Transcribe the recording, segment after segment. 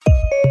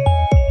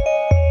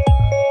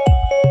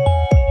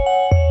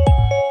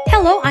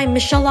I'm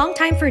Michelle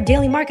Longtime for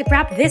Daily Market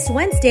Wrap this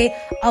Wednesday,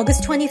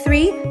 August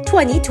 23,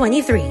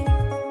 2023.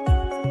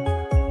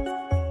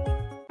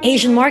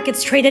 Asian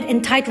markets traded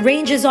in tight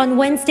ranges on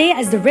Wednesday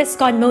as the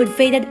risk-on mode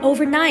faded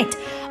overnight.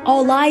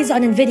 All eyes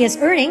on Nvidia's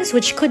earnings,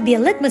 which could be a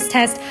litmus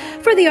test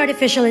for the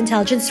artificial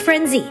intelligence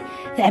frenzy.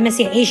 The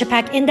MSCI Asia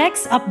Pac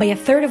Index up by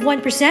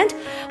 1/3%,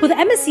 while the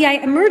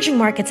MSCI Emerging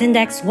Markets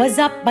Index was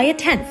up by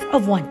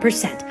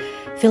 1/10%.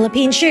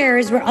 Philippine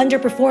shares were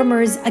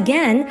underperformers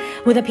again,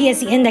 with the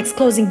PSE Index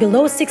closing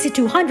below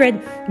 6,200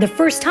 the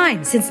first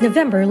time since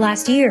November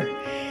last year.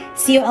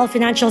 COL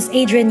Financial's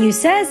Adrian Yu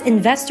says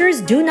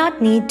investors do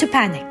not need to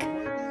panic.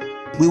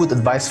 We would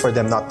advise for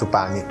them not to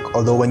panic.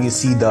 Although when you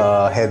see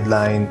the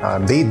headline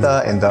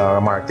data and the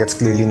markets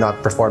clearly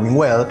not performing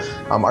well,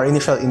 our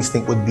initial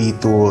instinct would be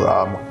to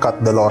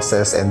cut the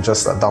losses and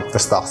just adopt the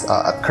stocks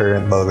at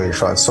current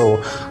valuation.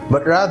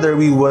 But rather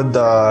we would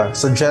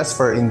suggest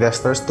for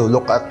investors to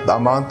look at the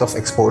amount of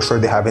exposure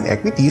they have in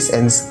equities,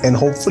 and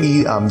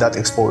hopefully that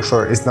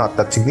exposure is not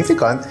that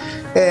significant,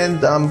 and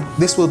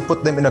this will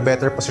put them in a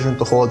better position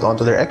to hold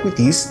onto their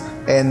equities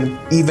and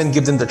even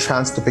give them the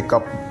chance to pick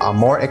up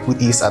more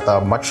equities at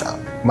a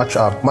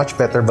much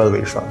better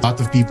valuation. A lot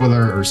of people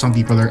some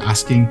people are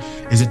asking,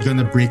 is it going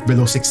to break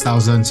below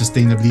 6,000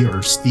 sustainably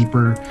or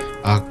steeper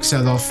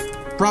sell-off?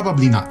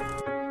 Probably not.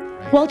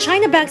 While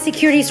China-backed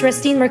securities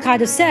Rastine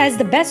Mercado says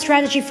the best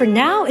strategy for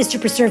now is to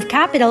preserve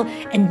capital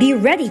and be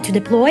ready to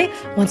deploy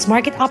once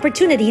market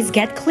opportunities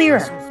get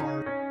clearer.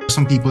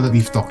 Some people that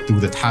we've talked to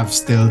that have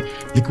still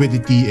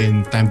liquidity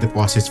in time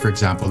deposits, for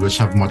example, which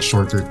have much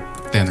shorter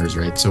tenors,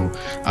 right? So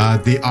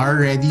they are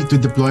ready to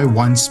deploy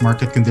once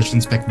market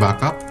conditions pick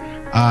back up.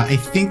 I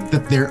think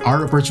that there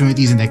are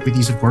opportunities in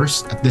equities, of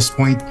course. At this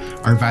point,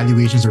 our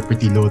valuations are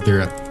pretty low.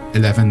 They're at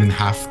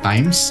 11.5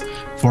 times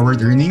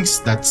forward earnings.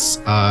 That's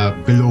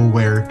below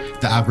where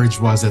the average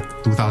was at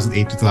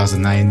 2008,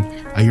 2009.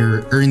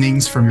 Your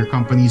earnings from your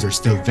companies are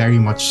still very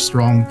much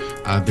strong.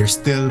 They're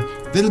still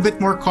a little bit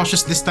more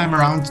cautious this time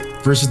around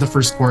versus the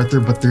first quarter,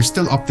 but they're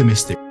still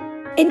optimistic.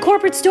 In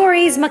corporate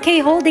stories, Mackay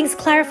Holdings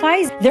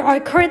clarifies there are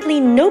currently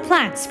no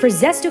plans for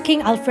Zesto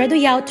King Alfredo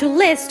Yao to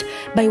list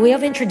by way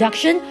of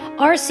introduction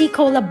RC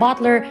Cola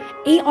bottler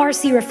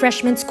ARC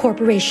Refreshments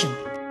Corporation.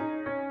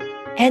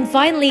 And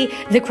finally,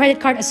 the Credit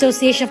Card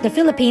Association of the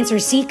Philippines, or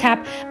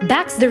CCAP,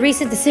 backs the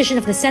recent decision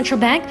of the central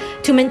bank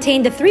to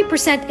maintain the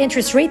 3%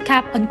 interest rate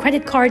cap on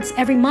credit cards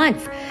every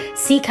month.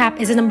 CCAP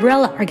is an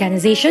umbrella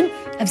organization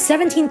of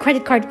 17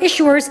 credit card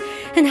issuers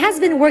and has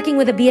been working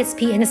with the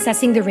BSP in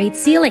assessing the rate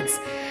ceilings.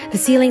 The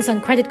ceilings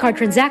on credit card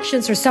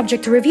transactions are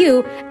subject to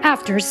review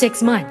after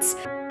 6 months.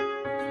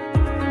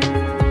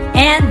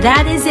 And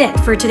that is it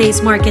for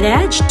today's Market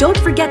Edge. Don't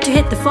forget to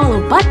hit the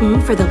follow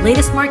button for the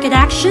latest market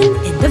action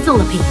in the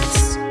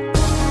Philippines.